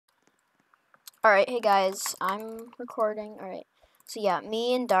Alright, hey guys, I'm recording. Alright, so yeah,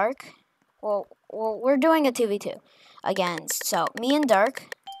 me and Dark. Well, we're doing a 2v2 against. So, me and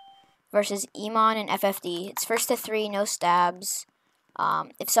Dark versus Emon and ffd. It's first to 3, no stabs.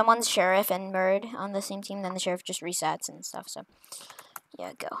 If someone's Sheriff and Murd on the same team, then the Sheriff just resets and stuff. So,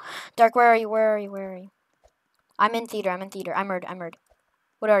 yeah, go. Dark, where are you? Where are you? Where are you? I'm in theater. I'm Murd.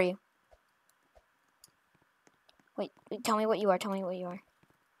 What are you? Wait, tell me what you are. Tell me what you are.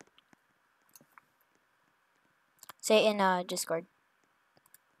 Say it in Discord.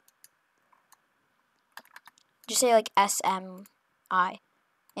 Just say like SMI.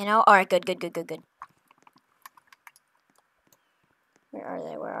 You know? Alright, good. Where are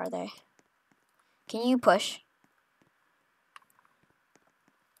they? Where are they? Can you push?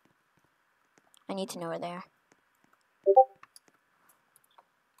 I need to know where they are.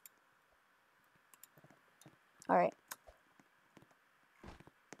 Alright.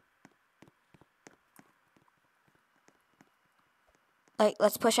 Like,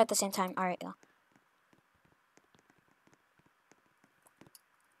 let's push at the same time. Alright, go.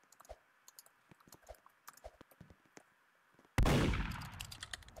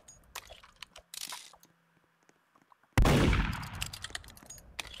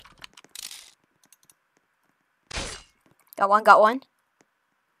 Got one.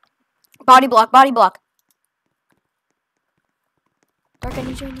 Body block. Dark, I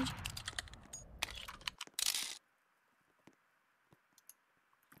need you.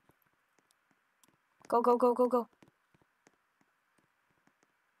 Go. Watch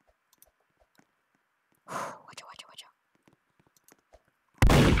out.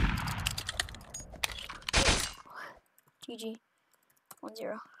 GG.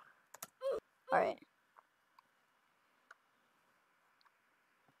 1-0. Alright.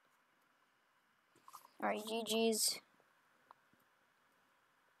 Alright, GG's.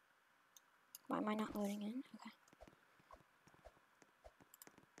 Why am I not loading in? Okay.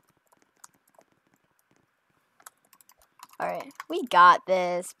 Alright. We got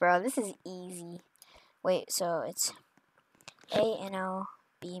this, bro. This is easy. Wait, so it's A-N-O,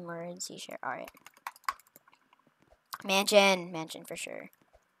 B, Murd, C, share. Alright. Mansion for sure.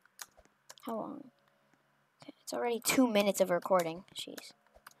 How long? Okay, it's already 2 minutes of recording. Jeez.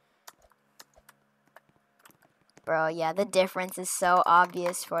 Bro, yeah, the difference is so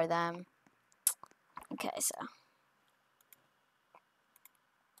obvious for them. Okay, so.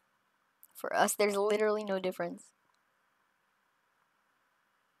 For us, there's literally no difference.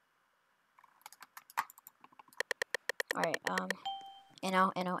 Alright,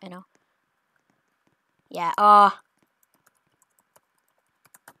 Inno. Yeah,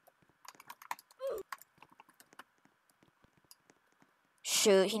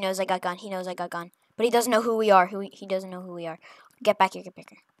 shoot, he knows I got gun. But he doesn't know who we are. He doesn't know who we are. Get back here.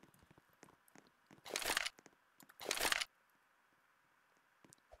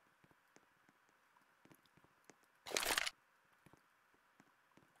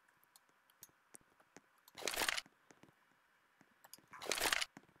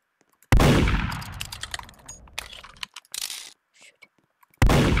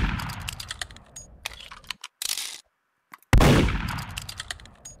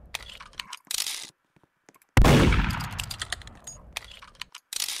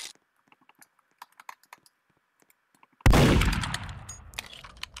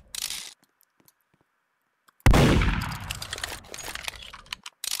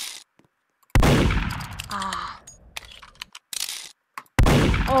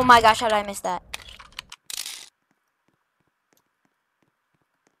 Oh my gosh, how did I miss that?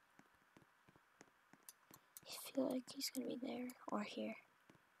 I feel like he's gonna be there or here.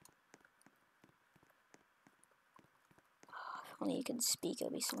 Oh, if only you could speak, it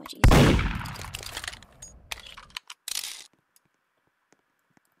would be so much easier.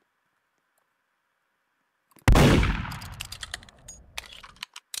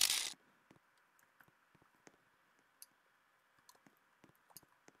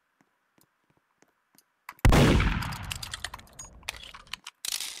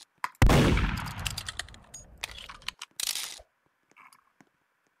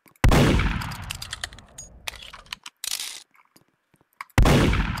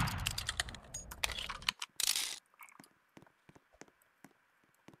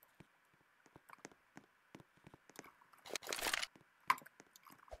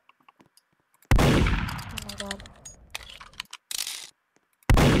 Oh my god.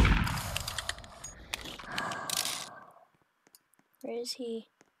 Where is he?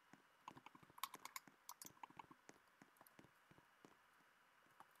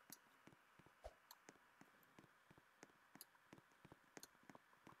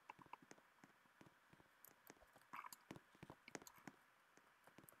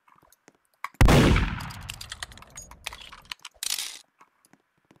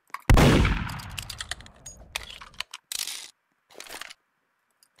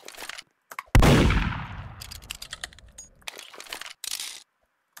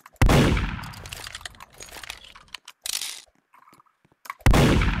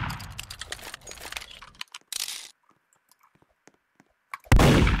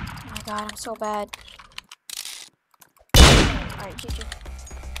 god, I'm so bad. Alright, GG.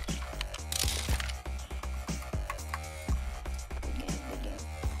 Good game, good game.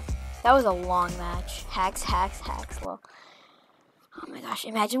 That was a long match. Hacks, lol. Oh my gosh,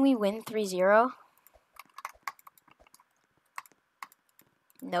 imagine we win 3-0.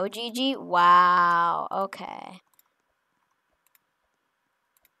 No GG? Wow, okay.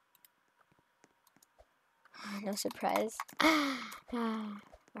 No surprise.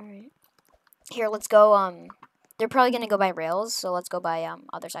 Alright. Here, let's go, they're probably gonna go by rails, so let's go by,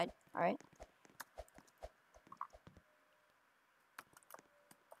 other side. Alright?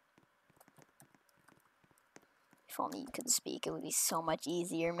 If only you could speak, it would be so much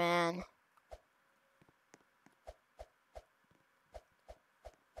easier, man.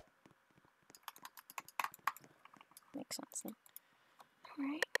 Makes sense now.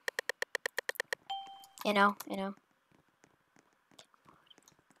 Alright. You know.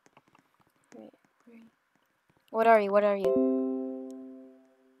 Right. What are you?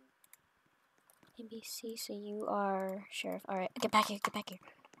 ABC, so you are sheriff. Alright, get back here.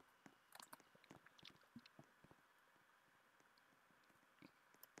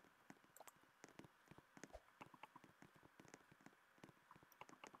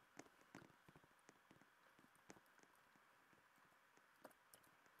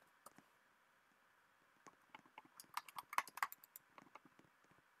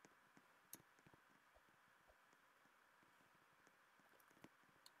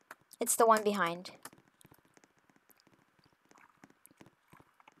 It's the one behind.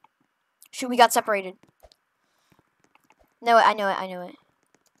 Shoot, we got separated. No, I know it.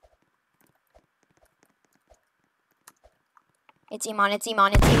 It's Iman.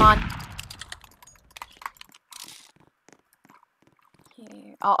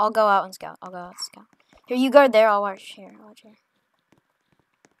 Here, I'll go out and scout. Here, you go there. I'll watch here.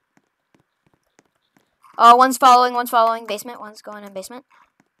 Oh, one's following basement. One's going in basement.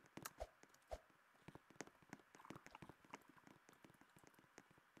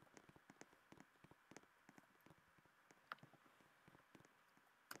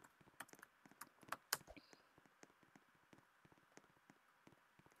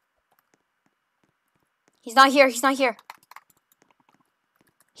 He's not here.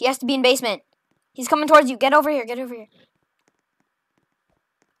 He has to be in basement. He's coming towards you. Get over here.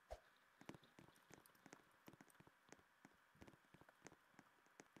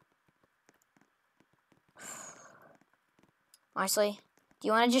 Honestly, do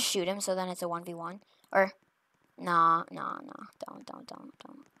you want to just shoot him so then it's a 1v1? Or, nah, don't.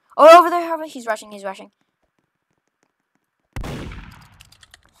 Oh, over there, he's rushing.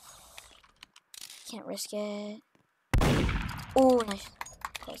 Can't risk it. Oh, nice.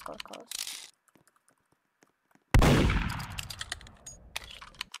 Close.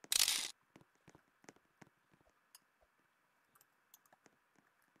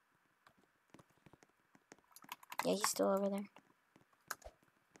 Yeah, he's still over there.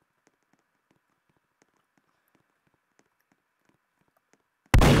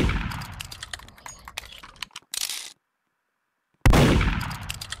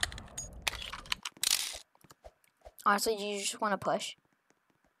 Honestly, do you just want to push?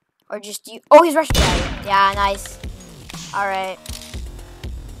 Or just you? Oh, he's rushing. Yeah, nice. Alright.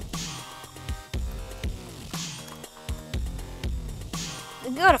 We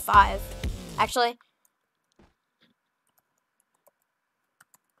can go to 5. Actually,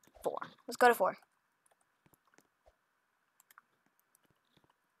 4. Let's go to 4.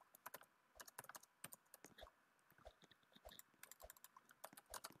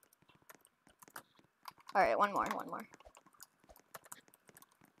 Alright, one more.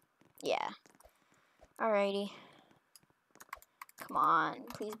 Yeah. Alrighty. Come on,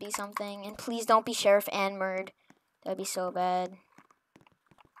 please be something. And please don't be Sheriff and Murd. That'd be so bad.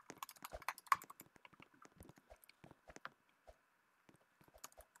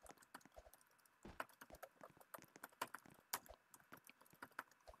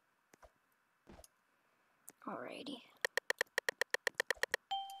 Alrighty.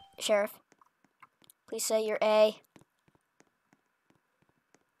 Sheriff, please say your A.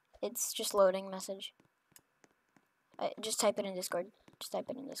 It's just loading message. Just type it in Discord.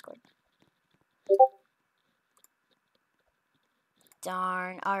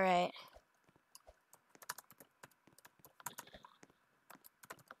 Darn. Alright.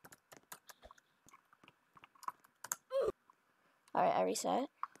 Alright, I reset.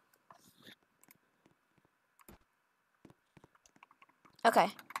 Okay.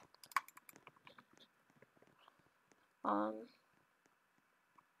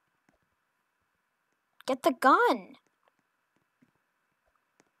 Get the gun.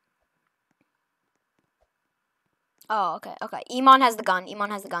 Oh, okay, okay. Iman has the gun. Iman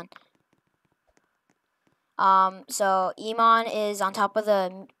has the gun. So Iman is on top of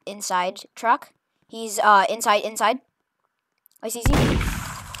the inside truck. He's inside. Oh, he's easy.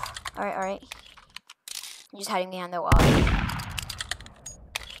 All right. He's just hiding behind the wall.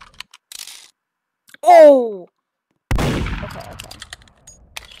 Oh. Okay.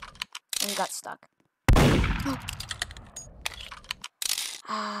 And he got stuck.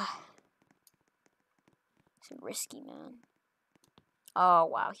 It's risky, man. Oh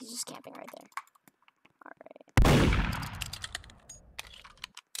wow, he's just camping right there. All right.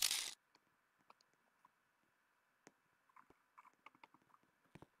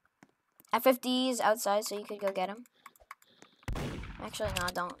 ffd is outside, so you could go get him. Actually, no,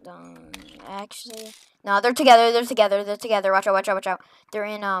 don't. Actually, no, they're together. Watch out. They're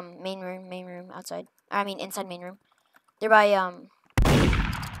in main room outside. I mean inside main room. They're by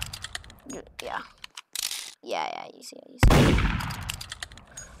yeah. You see it.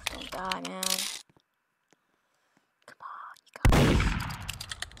 Don't die, man. Come on, you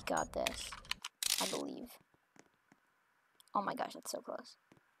got this. I believe. Oh my gosh, that's so close.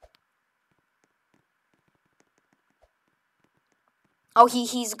 Oh,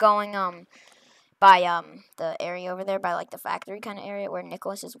 he's going by the area over there by like the factory kind of area where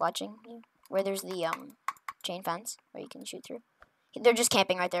Nicholas is watching you, where there's the chain fence where you can shoot through. They're just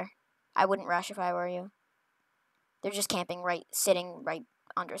camping right there. I wouldn't rush if I were you. They're just camping sitting right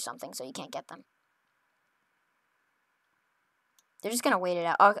under something so you can't get them. They're just gonna wait it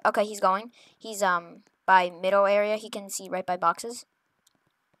out. Oh, okay, he's going. He's by middle area. He can see right by boxes.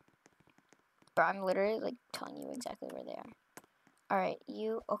 Bro, I'm literally like telling you exactly where they are. All right,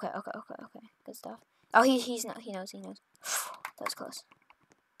 you okay? Good stuff. Oh, he knows. That was close.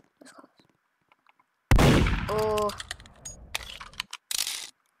 Oh.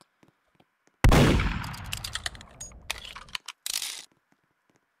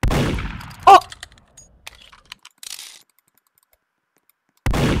 Oh.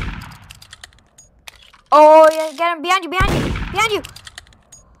 Oh yeah, get him behind you.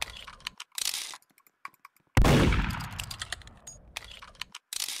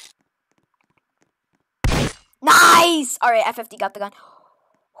 Nice! Alright, ffd got the gun.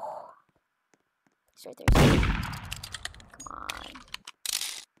 He's right there. Come on.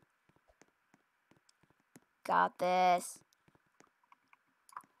 Got this.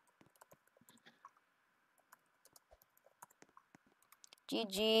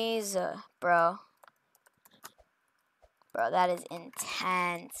 GG's, bro. Bro, that is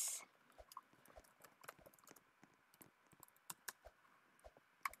intense.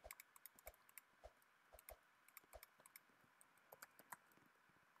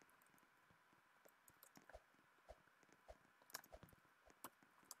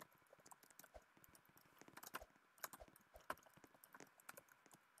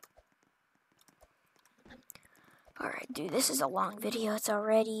 Alright, dude, this is a long video. It's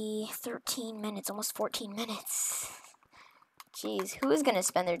already 13 minutes, almost 14 minutes. Jeez, who is gonna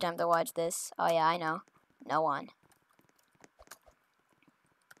spend their time to watch this? Oh yeah, I know. No one.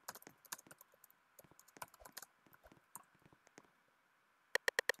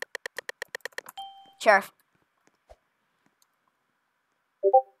 Sheriff.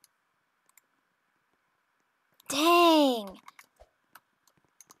 Dang!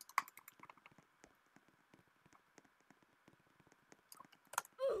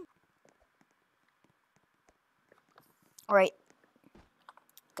 Alright.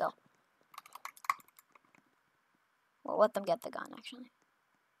 Go. Well, let them get the gun, actually.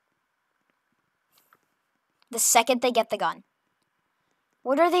 The second they get the gun.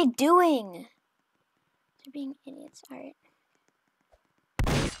 What are they doing? They're being idiots. Alright.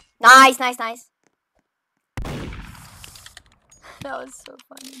 Nice. That was so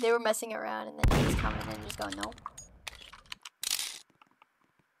funny. They were messing around and then he was coming and just going, no.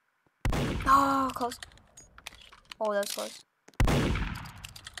 Oh, close. Oh, that was close.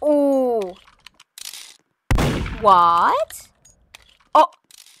 Oh. What? Oh.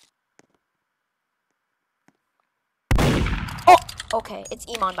 Oh. Okay, it's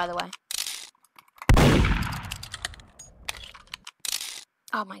Iman, by the way.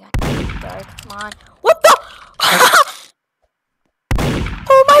 Oh my god. Dark, come on. What the?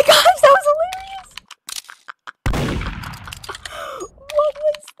 Oh my gosh, that was hilarious. What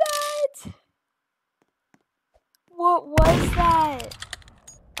was that? What was that?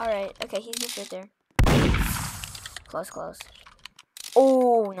 Alright, okay, he's just right there. Close.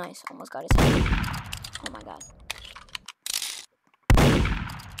 Oh, nice. Almost got his head. Oh my god.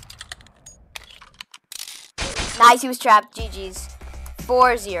 Nice, he was trapped. GG's.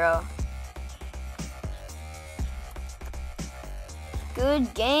 4-0.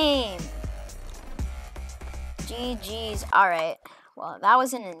 Good game. GG's. Alright. Well, that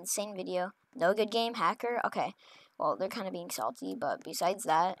was an insane video. No good game, hacker. Okay. Well, they're kind of being salty, but besides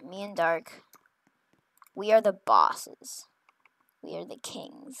that, me and Dark, we are the bosses. We are the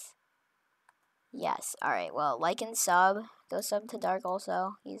kings. Yes. Alright, well, like and sub. Go sub to Dark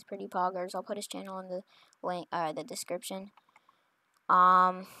also. He's pretty poggers. I'll put his channel in the link, the description.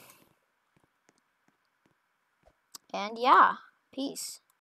 And yeah, peace.